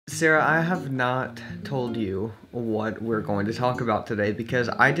Sarah, I have not told you what we're going to talk about today because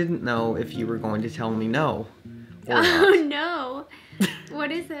I didn't know if you were going to tell me no or not. Oh no.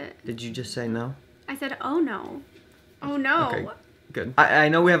 What is it? Did you just say no? I said, oh no. Oh no. Okay, good. I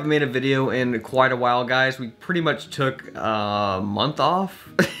know we haven't made a video in quite a while, guys. We pretty much took a month off.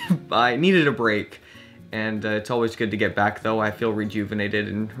 I needed a break. And it's always good to get back, though. I feel rejuvenated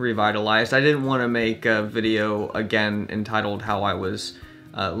and revitalized. I didn't want to make a video again entitled how I was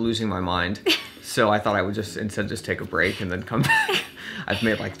losing my mind. So I thought I would instead just take a break and then come back. I've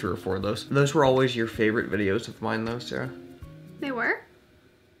made like 3 or 4 of those. Those were always your favorite videos of mine, though, Sarah? They were?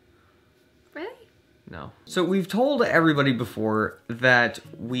 Really? No. So we've told everybody before that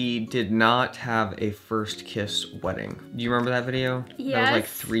we did not have a first kiss wedding. Do you remember that video? Yes. That was like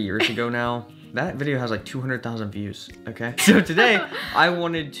 3 years ago now. That video has like 200,000 views, okay? So today, I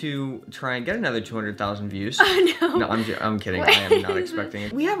wanted to try and get another 200,000 views. Oh no. No, I'm kidding. I am not expecting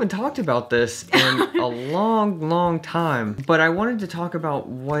it. We haven't talked about this in a long time, but I wanted to talk about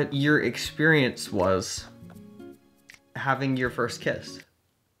what your experience was having your first kiss.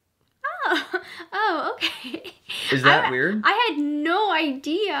 Oh, okay. Is that weird? I had no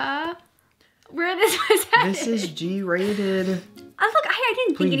idea where this was headed. This is G-rated. Look, I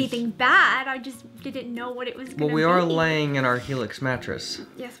didn't Please. think anything bad. I just didn't know what it was going to be. Well, we are laying in our Helix mattress.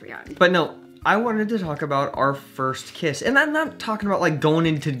 Yes, we are. But no, I wanted to talk about our first kiss. And I'm not talking about like going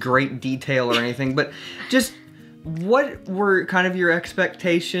into great detail or anything, but just what were kind of your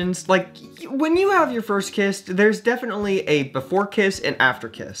expectations? Like when you have your first kiss, there's definitely a before kiss and after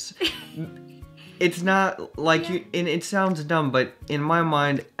kiss. It's not like you, and it sounds dumb, but in my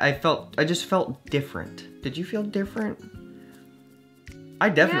mind, I just felt different. Did you feel different? I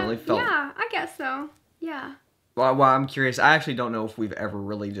definitely felt. Yeah, I guess so. Yeah. Well, I'm curious. I actually don't know if we've ever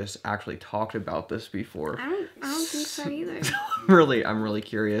really just actually talked about this before. I don't think so either. I'm really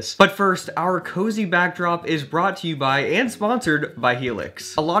curious. But first, our cozy backdrop is brought to you by and sponsored by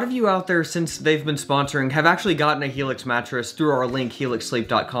Helix. A lot of you out there, since they've been sponsoring, have actually gotten a Helix mattress through our link,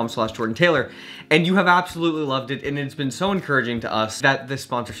 helixsleep.com/Jordan Taylor, and you have absolutely loved it, and it's been so encouraging to us that this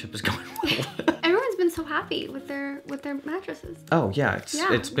sponsorship is going well. Everyone's been so happy with their mattresses. Oh yeah,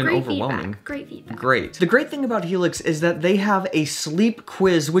 it's been great overwhelming. Feedback. Great feedback. Great. The great thing about Helix is that they have a sleep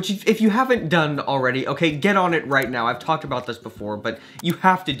quiz, which if you haven't done already, okay, get on it right now. I've talked about this before, but you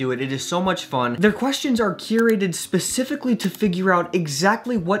have to do it. It is so much fun. Their questions are curated specifically to figure out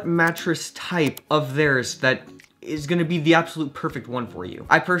exactly what mattress type of theirs that is going to be the absolute perfect one for you.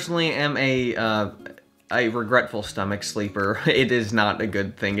 I personally am a regretful stomach sleeper. It is not a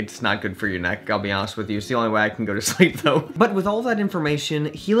good thing. It's not good for your neck, I'll be honest with you. It's the only way I can go to sleep though. But with all that information,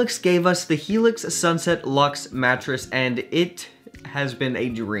 Helix gave us the Helix Sunset Luxe mattress and it has been a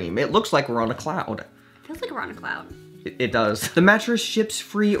dream. It looks like we're on a cloud. Feels like we're on a cloud. It does. The mattress ships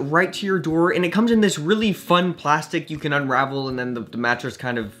free right to your door and it comes in this really fun plastic you can unravel and then the mattress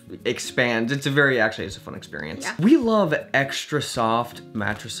kind of expands. It's a fun experience. Yeah. We love extra soft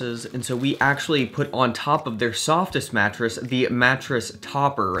mattresses and so we actually put on top of their softest mattress, the mattress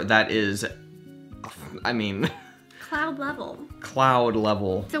topper that is, I mean... Cloud level. Cloud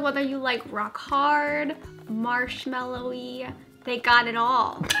level. So whether you like rock hard, marshmallowy, they got it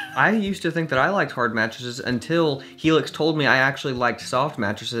all. I used to think that I liked hard mattresses until Helix told me I actually liked soft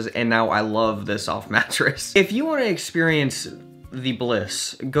mattresses, and now I love this soft mattress. If you want to experience the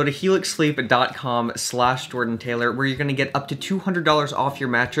bliss, go to helixsleep.com/Jordan Taylor, where you're going to get up to $200 off your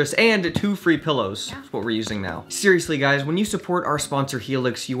mattress and 2 free pillows. Yeah. That's what we're using now. Seriously, guys, when you support our sponsor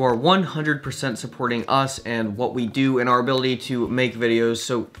Helix, you are 100% supporting us and what we do and our ability to make videos,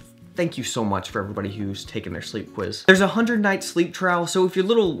 so thank you so much for everybody who's taken their sleep quiz. There's a 100-night sleep trial, so if you're a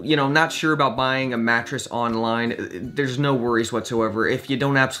little, not sure about buying a mattress online, there's no worries whatsoever. If you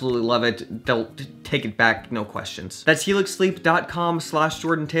don't absolutely love it, they'll take it back, no questions. That's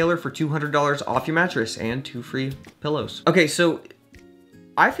helixsleep.com/Jordan Taylor for $200 off your mattress and 2 free pillows. Okay, so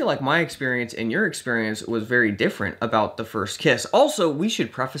I feel like my experience and your experience was very different about the first kiss. Also, we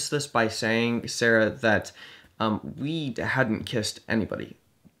should preface this by saying, Sarah, that we hadn't kissed anybody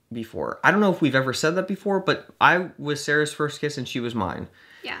before. I don't know if we've ever said that before, but I was Sarah's first kiss and she was mine.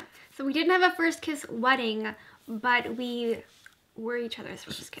 Yeah. So we didn't have a first kiss wedding, but we were each other's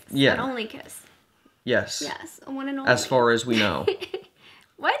first kiss. Yeah. An only kiss. Yes. Yes. A one and only. As far as we know.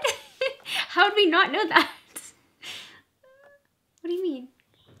 What? How would we not know that? What do you mean?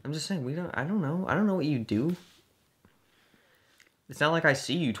 I'm just saying, I don't know. I don't know what you do. It's not like I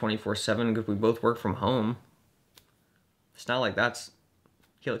see you 24/7 because we both work from home. It's not like that's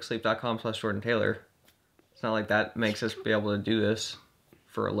helixsleep.com/Jordan Taylor. It's not like that makes us be able to do this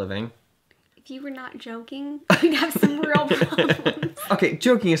for a living. if you were not joking, we'd have some real problems. Okay,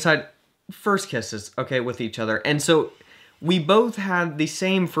 joking aside, first kisses, okay, with each other. And so we both had the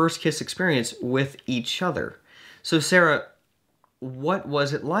same first kiss experience with each other. So Sarah, what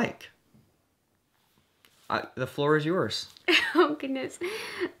was it like? The floor is yours. Oh, goodness.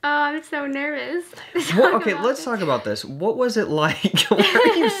 I'm so nervous. Well, okay, let's talk about this. What was it like?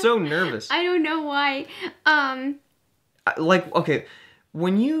 Why are you so nervous? I don't know why. Like, okay,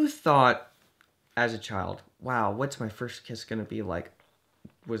 when you thought as a child, wow, what's my first kiss gonna be like?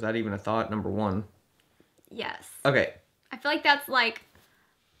 Was that even a thought, number one? Yes. Okay. I feel like that's like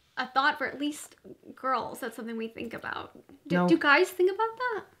a thought for at least girls. That's something we think about. Do guys think about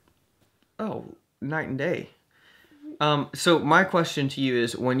that? Oh, night and day. So my question to you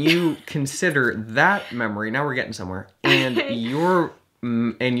is, when you consider that memory, now we're getting somewhere, and your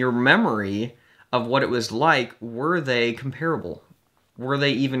memory of what it was like, were they comparable? Were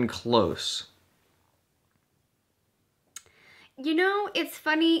they even close? You know, it's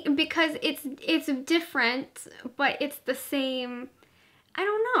funny because it's different, but it's the same. I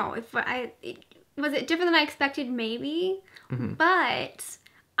don't know was it different than I expected, maybe, but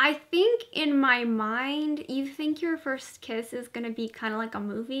I think in my mind, you think your first kiss is gonna be kind of like a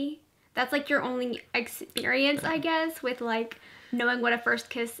movie. That's like your only experience, I guess, with like knowing what a first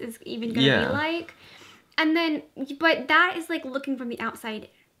kiss is even gonna be like. And then, but that is like looking from the outside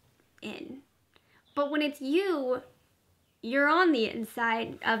in. But when it's you, you're on the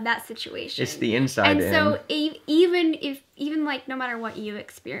inside of that situation. It's the inside in. And so even like no matter what you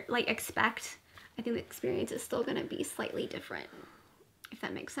expect, I think the experience is still gonna be slightly different. If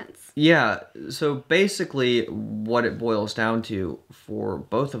that makes sense. Yeah, so basically what it boils down to for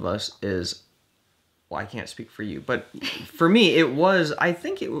both of us is, well, I can't speak for you, but for me it was,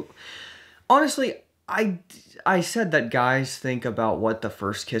 honestly, I said that guys think about what the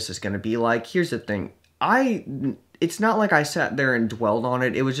first kiss is going to be like. Here's the thing. It's not like I sat there and dwelled on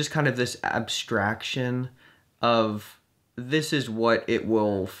it. It was just kind of this abstraction of this is what it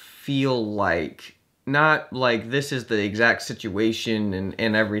will feel like. Not like this is the exact situation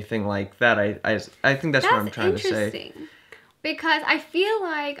and everything like that. I think that's what I'm trying to say. Interesting. Because I feel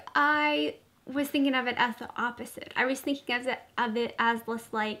like I was thinking of it as the opposite. I was thinking of it as this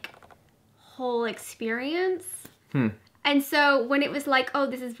like whole experience. And so when it was like, oh,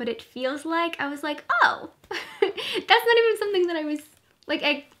 this is what it feels like, I was like, oh, that's not even something that I was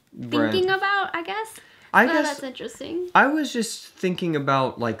like thinking about, I guess. I guess that's interesting. I was just thinking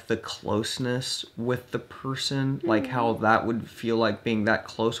about like the closeness with the person, like how that would feel like being that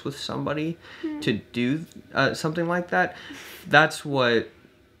close with somebody to do something like that. That's what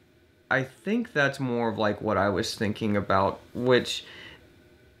I think. That's more of like what I was thinking about, which.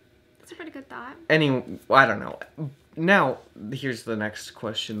 That's a pretty good thought. Anyway, I don't know. Now, here's the next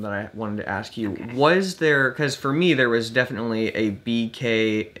question that I wanted to ask you. Okay. Was there, because for me there was definitely a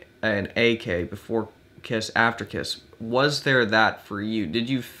BK and AK before kiss, after kiss. Was there that for you? Did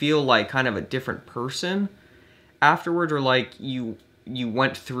you feel like kind of a different person afterward, or like you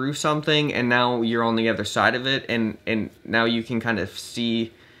went through something and now you're on the other side of it, and now you can kind of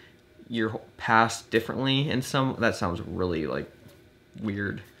see your past differently in some? That sounds really like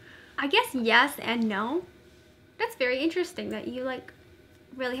weird. I guess yes and no. That's very interesting that you like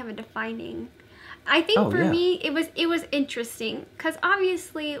really have a defining. I think for me it was interesting because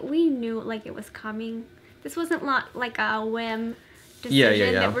obviously we knew like it was coming. This wasn't like a whim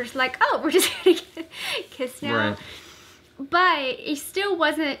decision that we're just like, oh, we're just gonna kiss now. Right. But it still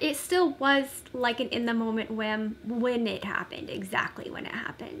wasn't. It still was like an in the moment whim when it happened, exactly when it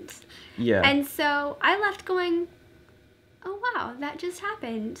happened. Yeah. And so I left going, oh wow, that just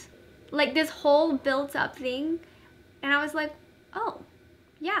happened. Like this whole built up thing, and I was like, oh.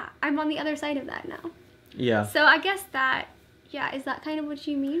 Yeah, I'm on the other side of that now. Yeah. So I guess that, is that kind of what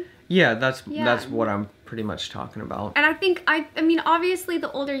you mean? Yeah, that's what I'm pretty much talking about. And I think, I mean, obviously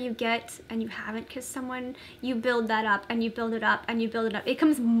the older you get and you haven't kissed someone, you build that up and you build it up and you build it up. It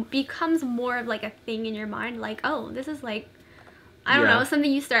becomes more of like a thing in your mind, like, oh, this is like, I don't know,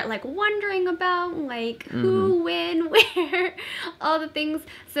 something you start like wondering about, like who, when, where, all the things.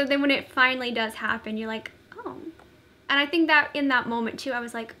 So then when it finally does happen, you're like, oh. And I think that in that moment too, I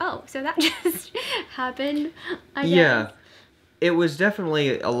was like, oh, so that just happened, I guess. Yeah, it was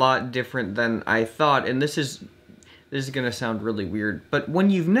definitely a lot different than I thought. And this is going to sound really weird, but when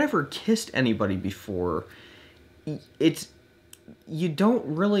you've never kissed anybody before, you don't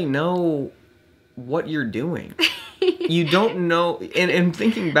really know what you're doing. You don't know. And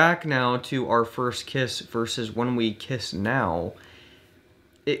thinking back now to our first kiss versus when we kiss now,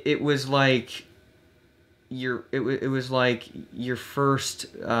 it was like... It was like your first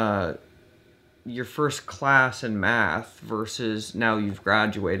your first class in math versus now you've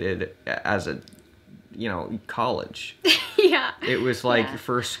graduated as a, college. Yeah. It was like your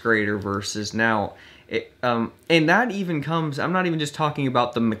first grader versus now. And that even comes, I'm not even just talking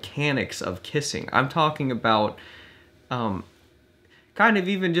about the mechanics of kissing. I'm talking about kind of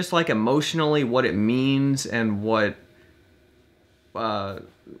even just like emotionally what it means and what... a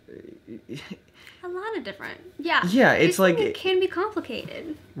lot of different. Yeah. Yeah, it's like... It can be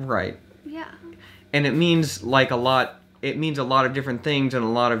complicated. Right. Yeah. And it means like a lot... It means a lot of different things in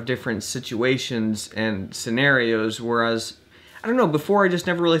a lot of different situations and scenarios, whereas... I don't know, before I just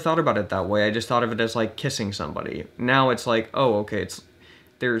never really thought about it that way. I just thought of it as like kissing somebody. Now it's like, oh, okay,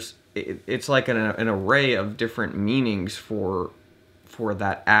 it's like an array of different meanings for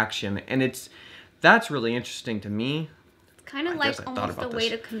that action, and that's really interesting to me. It's kind of like almost a way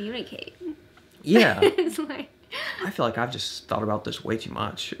to communicate. Yeah. It's like... I feel like I've just thought about this way too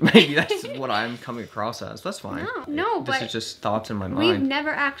much. Maybe that's what I'm coming across as. That's fine. No, this but is just thoughts in my mind. We've never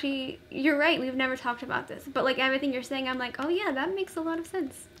actually... You're right. We've never talked about this. But like everything you're saying, I'm like, oh yeah, that makes a lot of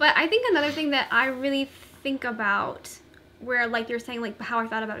sense. But I think another thing that I really think about, where like you're saying like how I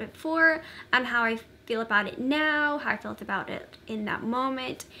thought about it before and how I feel about it now, how I felt about it in that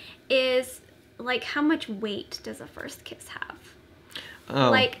moment, is like how much weight does a first kiss have?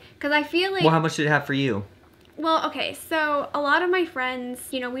 Oh. Like, because I feel like... Well, how much did it have for you? Well, okay, so a lot of my friends,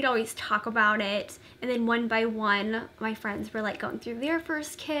 we'd always talk about it, and then one by one, my friends were like going through their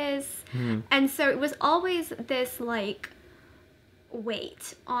first kiss, and so it was always this like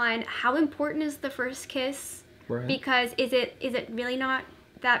weight on how important is the first kiss, right? Because is it really not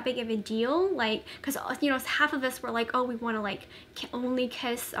that big of a deal? Like, because half of us were like, oh, we want to like only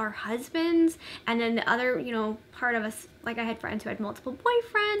kiss our husbands, and then the other part of us, like I had friends who had multiple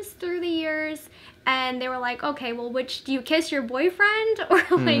boyfriends through the years, and they were like, okay, well, which do you kiss your boyfriend, or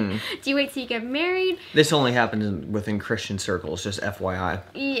like do you wait till you get married? This only happens within Christian circles, just FYI.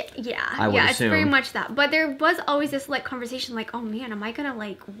 Yeah, it's very much that. But there was always this like conversation like, oh man, am I gonna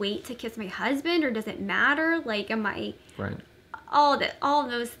like wait to kiss my husband, or does it matter? Like, am I... Right. All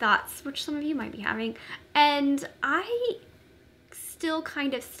of those thoughts, which some of you might be having, and I still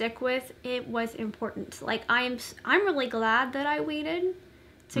kind of stick with it was important. Like I'm really glad that I waited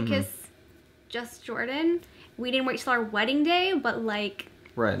to kiss just Jordan. We didn't wait till our wedding day, but like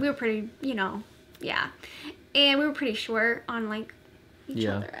we were pretty, yeah, and we were pretty short on like each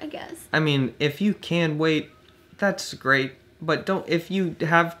other, I guess. I mean, if you can wait, that's great. But if you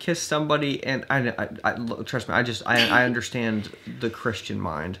have kissed somebody, and I trust me, I understand the Christian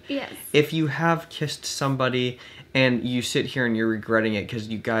mind. Yes. If you have kissed somebody and you sit here and you're regretting it because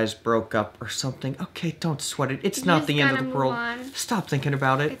you guys broke up or something, okay, don't sweat it. It's not the end of the world. Stop thinking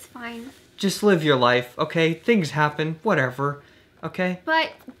about it. It's fine. Just live your life, okay? Things happen, whatever, okay?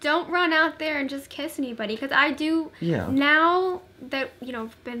 But don't run out there and just kiss anybody, because I do. Yeah. Now that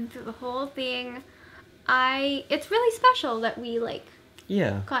been through the whole thing. It's really special that we had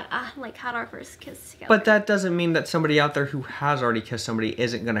our first kiss together. But that doesn't mean that somebody out there who has already kissed somebody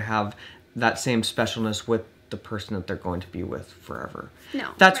isn't going to have that same specialness with the person that they're going to be with forever. No.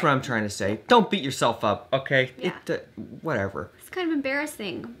 That's what I'm trying to say. Don't beat yourself up, okay? Yeah. Whatever. It's kind of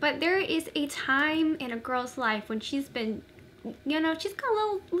embarrassing, but there is a time in a girl's life when she's been, she's got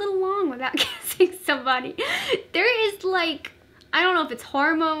a little long without kissing somebody. There is like... I don't know if it's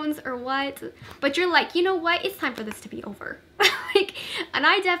hormones or what, but you're like, you know what? It's time for this to be over. And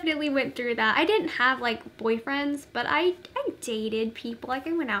I definitely went through that. I didn't have like boyfriends, but I dated people. Like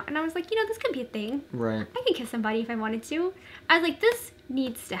I went out and I was like, this could be a thing. Right. I could kiss somebody if I wanted to. I was like, this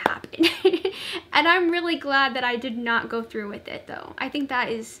needs to happen. And I'm really glad that I did not go through with it, though. I think that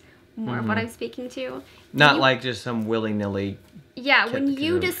is more of what I'm speaking to. Not like just some willy-nilly... Yeah, when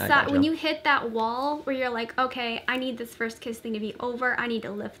you decide, when you hit that wall where you're like, okay, I need this first kiss thing to be over. I need to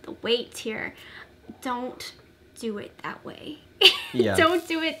lift the weight here. Don't do it that way. Yeah. Don't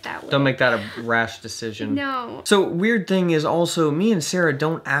do it that way. Don't make that a rash decision. No. So weird thing is also me and Sarah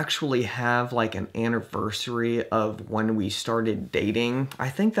don't actually have like an anniversary of when we started dating. I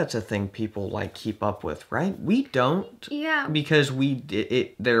think that's a thing people like keep up with, right? We don't. Yeah. Because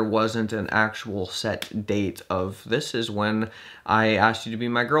there wasn't an actual set date of this is when I asked you to be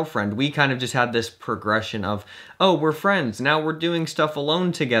my girlfriend. We kind of just had this progression of, oh, we're friends. Now we're doing stuff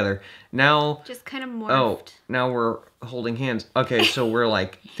alone together. Now just kind of morphed. Oh, now we're holding hands. Okay, so we're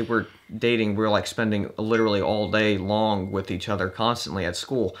dating. We're like spending literally all day long with each other constantly at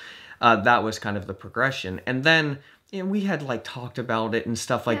school. That was kind of the progression. And then And we had like talked about it and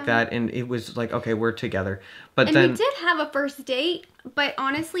stuff like that, and it was like, okay, we're together. But and then we did have a first date, but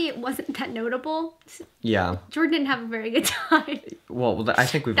honestly, it wasn't that notable. Yeah. Jordan didn't have a very good time. Well, I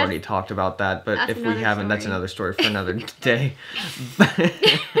think we've already talked about that, but if we haven't, that's another story for another day.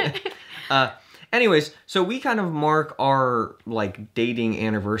 Anyways, so we kind of mark our like dating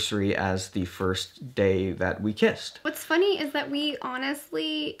anniversary as the first day that we kissed. What's funny is that we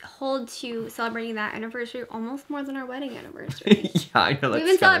honestly hold to celebrating that anniversary almost more than our wedding anniversary. Yeah, I know. We've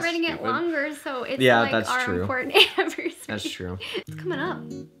been celebrating it longer, so it's like that's our true. important anniversary. That's true. It's coming up.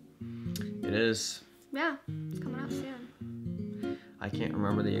 It is. Yeah, it's coming up soon. I can't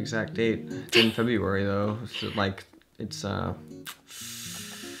remember the exact date. It's in February though. So, like it's the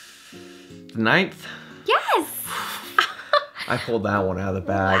 9th. Yes! I pulled that one out of the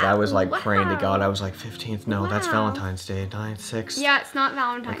bag. Wow, I was like praying to God. I was like 15th. No, that's Valentine's Day. 9th, 6th. Yeah, it's not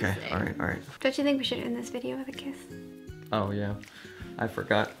Valentine's Day. Okay, all right. Don't you think we should end this video with a kiss? Oh yeah, I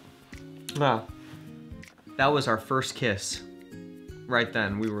forgot. Wow, that was our first kiss. Right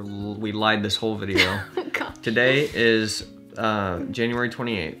then, we lied this whole video. Oh, gosh. Today is January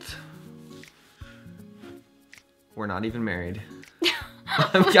 28th. We're not even married.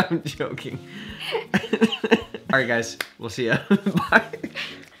 I'm joking. All right, guys. We'll see ya. Bye.